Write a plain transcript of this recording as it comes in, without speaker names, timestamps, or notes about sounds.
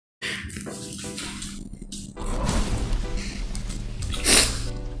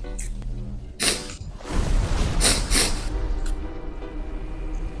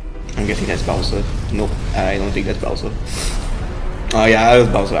guessing that's Bowser. Nope, I don't think that's Bowser. Oh yeah, that was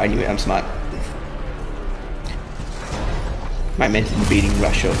Bowser. I knew it. I'm smart. My man's invading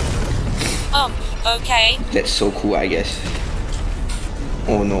Russia. Okay. That's so cool, I guess.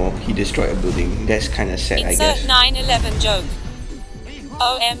 Oh no, he destroyed a building. That's kind of sad, I guess. Insert 9/11 joke.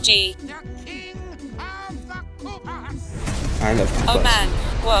 OMG. I love Koopas. Oh man.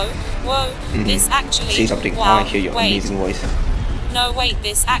 Whoa. This actually. Say something. Wow. I want to hear your amazing voice. No, wait.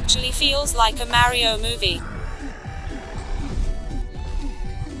 This actually feels like a Mario movie.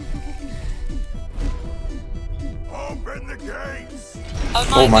 Open the gates.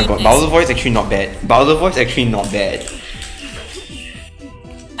 Oh my goodness. god, Bowser voice actually not bad. Bowser voice actually not bad.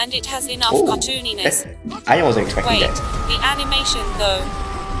 And it has enough Oh, cartooniness. I wasn't expecting Wait, that. the animation though.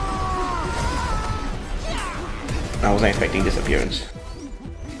 I wasn't expecting this appearance.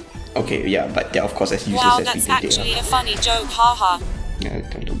 Okay, yeah, but of course as useless Wow, as that's we did actually a funny joke, haha. Yeah,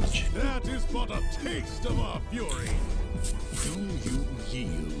 don't do much. That is but a taste of our fury. Do you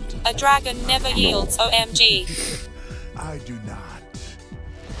yield? A dragon never yields, OMG. I do not.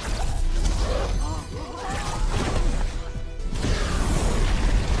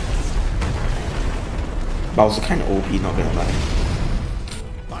 Bowser kinda OP, not gonna lie.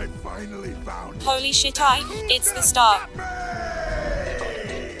 I finally found it. Holy shit, it's the start.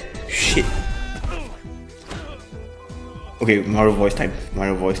 Shit. Okay, Mario voice time.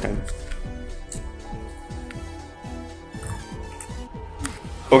 Mario voice time.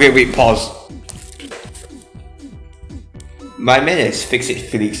 Okay, wait, pause. My man is Fix-It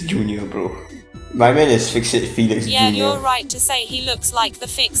Felix Jr., bro. My man is Fix-It Felix Yeah, Jr. you're right to say he looks like the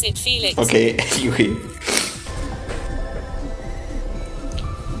Fix-It Felix. Okay, anyway.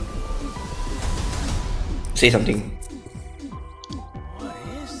 Say something.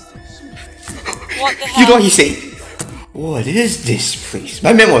 What the hell? You know what he said? What is this place?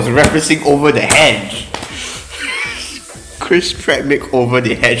 My man was referencing Over the Hedge. Chris Pratt make Over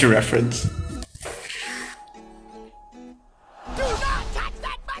the Hedge reference. Do not touch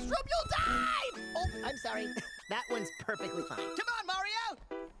that mushroom, you'll die! Oh, I'm sorry. That one's perfectly fine. Come on, Mario!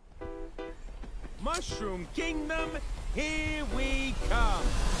 Mushroom Kingdom, here we come.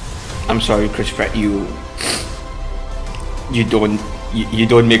 I'm sorry, Chris Pratt. You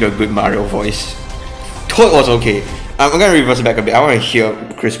don't make a good Mario voice. Toad was okay. I'm gonna reverse it back a bit. I want to hear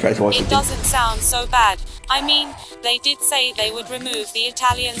Chris Pratt's voice It again. doesn't sound so bad. I mean, they did say they would remove the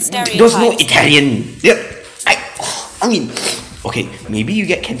Italian stereotypes. There's no Italian. Yep. I mean, okay, maybe you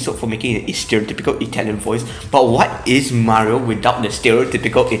get cancelled for making a stereotypical Italian voice, but what is Mario without the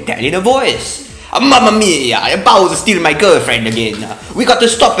stereotypical Italian voice? Mamma mia! Bowser stealing my girlfriend again. We got to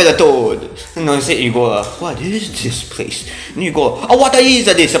stop at the Toad. And then you go, what is this place? And you go, oh, what is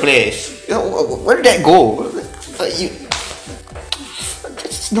this place? Where did that go?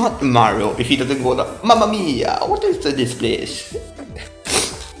 It's not Mario if he doesn't go, Mamma mia! What is this place?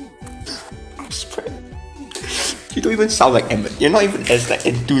 You don't even sound like Emmett. You're not even as like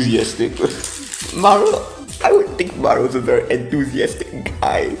enthusiastic. Mario, I would think Mario's a very enthusiastic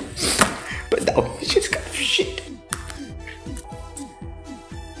guy. But now he's just kind of shit.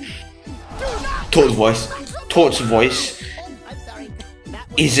 Toad's voice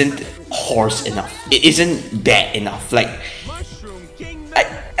isn't hoarse enough. It isn't bad enough. Like,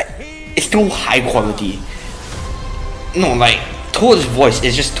 it's too high quality. No, like, Toad's voice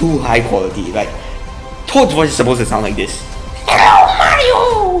is just too high quality. Like, Toad's voice is supposed to sound like this. Hello,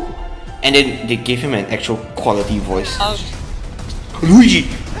 Mario! And then they gave him an actual quality voice.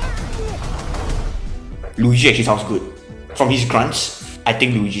 Luigi actually sounds good. From his grunts, I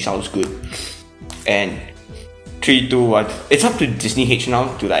think Luigi sounds good. And 3, 2, 1. It's up to Disney H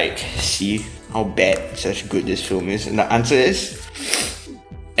now to like see how bad such good this film is. And the answer is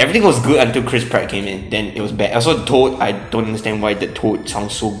everything was good until Chris Pratt came in. Then it was bad. Also, Toad, I don't understand why the Toad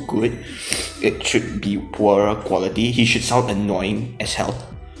sounds so good. It should be poorer quality. He should sound annoying as hell.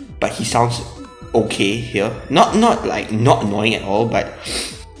 But he sounds okay here. Not annoying at all, but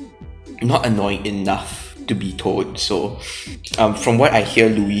not annoying enough to be Toad. So from what I hear,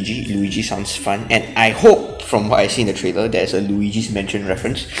 Luigi sounds fun, and I hope from what I see in the trailer there's a Luigi's Mansion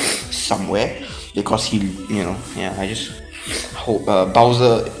reference somewhere, because he, I just hope.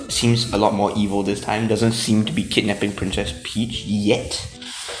 Bowser seems a lot more evil this time, doesn't seem to be kidnapping Princess Peach yet.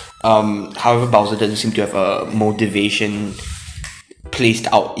 However, Bowser doesn't seem to have a motivation placed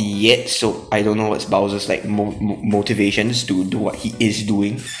out yet, so I don't know what's Bowser's like motivations to do what he is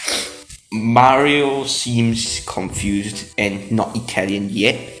doing. Mario seems confused and not Italian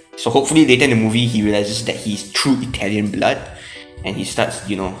yet, so hopefully later in the movie he realizes that he's true Italian blood and he starts,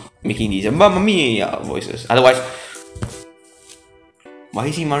 making these Mamma Mia voices. Otherwise, Why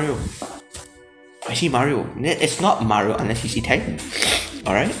is he Mario? Why is he Mario? It's not Mario unless you see Tank.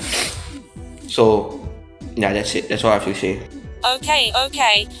 Alright? So, yeah, that's it. That's all I have to say.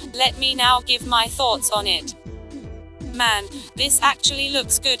 Okay, let me now give my thoughts on it. Man, this actually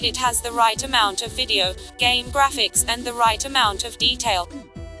looks good. It has the right amount of video, game graphics and the right amount of detail.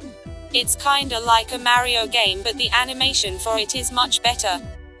 It's kinda like a Mario game, but the animation for it is much better.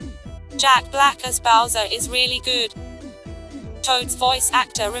 Jack Black as Bowser is really good. Toad's voice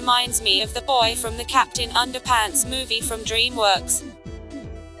actor reminds me of the boy from the Captain Underpants movie from DreamWorks.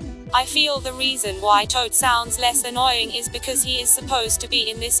 I feel the reason why Toad sounds less annoying is because he is supposed to be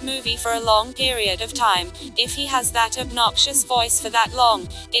in this movie for a long period of time. If he has that obnoxious voice for that long,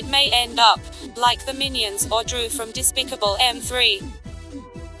 it may end up like the Minions or Drew from Despicable Me.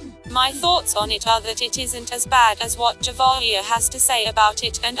 My thoughts on it are that it isn't as bad as what Javaier has to say about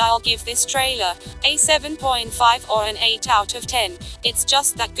it, and I'll give this trailer a 7.5 or an 8 out of 10. It's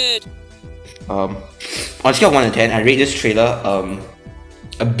just that good. On a scale of 1 to 10, I rate this trailer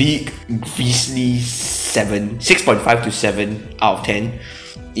a big beastly 6.5 to 7 out of 10.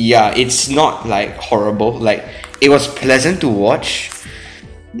 Yeah, it's not like horrible. Like, it was pleasant to watch,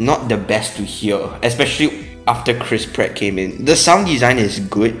 not the best to hear, especially after Chris Pratt came in. The sound design is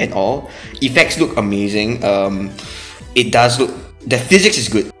good and all. Effects look amazing. It does look, the physics is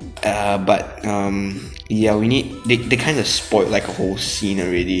good. But yeah, they kind of spoiled like a whole scene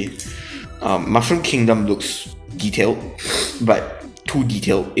already. Mushroom Kingdom looks detailed, but too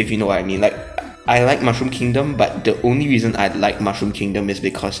detailed, if you know what I mean. Like, I like Mushroom Kingdom, but the only reason I like Mushroom Kingdom is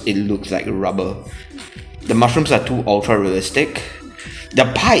because it looks like rubber. The mushrooms are too ultra realistic.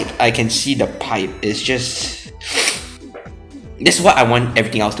 The pipe, I can see the pipe. It's just, this is what I want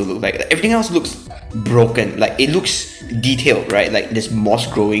everything else to look like. Everything else looks broken. Like, it looks detailed, right? Like, there's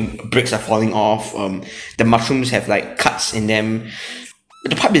moss growing, bricks are falling off, the mushrooms have like cuts in them.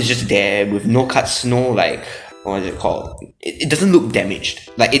 The pipe is just there with no cuts, no like, what is it called? It doesn't look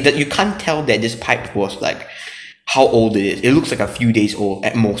damaged. Like, you can't tell that this pipe was like how old it is. It looks like a few days old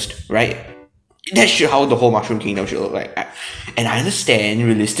at most, right? That's how the whole Mushroom Kingdom should look like. And I understand,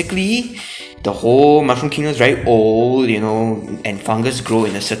 realistically, the whole Mushroom Kingdom is very old, you know, and fungus grow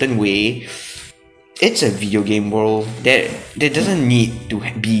in a certain way. It's a video game world. There doesn't need to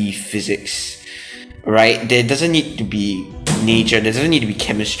be physics, right? There doesn't need to be nature. There doesn't need to be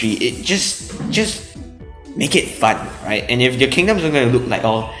chemistry. It just make it fun, right? And if your kingdoms are going to look like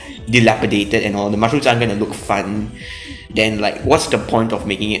all dilapidated and all, the mushrooms aren't going to look fun, then like, what's the point of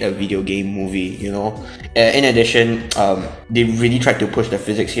making it a video game movie, you know? In addition, they really tried to push the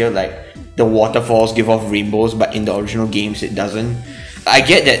physics here. Like, the waterfalls give off rainbows, but in the original games it doesn't. I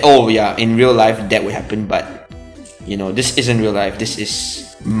get that, oh yeah, in real life that would happen, but you know, this isn't real life. This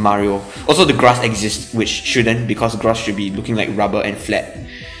is Mario. Also, the grass exists, which shouldn't, because grass should be looking like rubber and flat.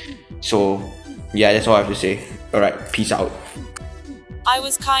 So yeah, that's all I have to say. Alright, peace out. I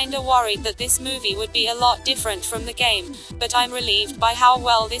was kinda worried that this movie would be a lot different from the game, but I'm relieved by how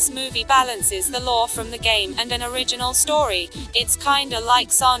well this movie balances the lore from the game and an original story. It's kinda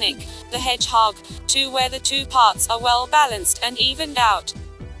like Sonic the Hedgehog 2, where the two parts are well balanced and evened out.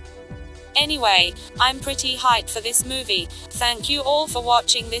 Anyway, I'm pretty hyped for this movie. Thank you all for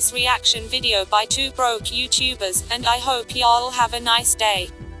watching this reaction video by two broke YouTubers, and I hope y'all have a nice day.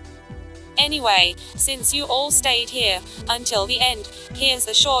 Anyway, since you all stayed here until the end, here's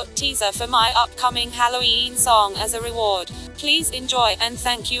a short teaser for my upcoming Halloween song as a reward. Please enjoy, and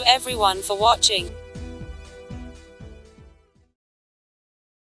thank you everyone for watching.